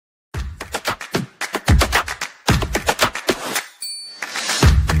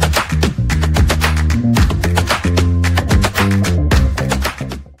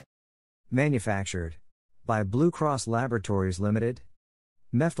Manufactured by Blue Cross Laboratories Limited.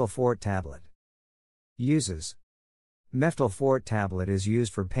 Meftal Forte tablet. Uses. Meftal Forte tablet is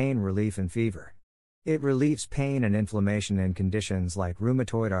used for pain relief and fever. It relieves pain and inflammation in conditions like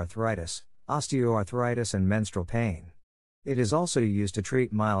rheumatoid arthritis, osteoarthritis and menstrual pain. It is also used to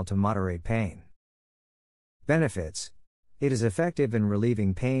treat mild to moderate pain. Benefits. It is effective in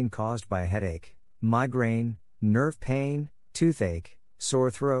relieving pain caused by headache, migraine, nerve pain, toothache, sore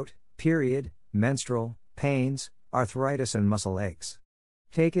throat, period, menstrual, pains, arthritis and muscle aches.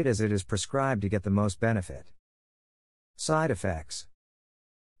 Take it as it is prescribed to get the most benefit. Side effects.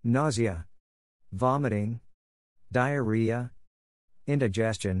 Nausea, vomiting, diarrhea,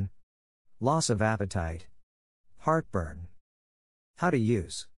 indigestion, loss of appetite, heartburn. How to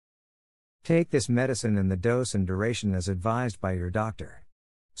use. Take this medicine in the dose and duration as advised by your doctor.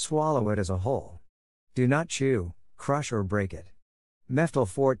 Swallow it as a whole. Do not chew, crush or break it. Meftal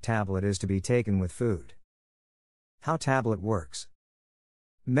Forte tablet is to be taken with food. How tablet works.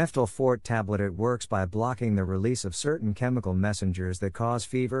 Meftal Forte tablet it works by blocking the release of certain chemical messengers that cause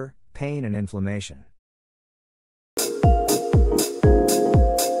fever, pain and inflammation.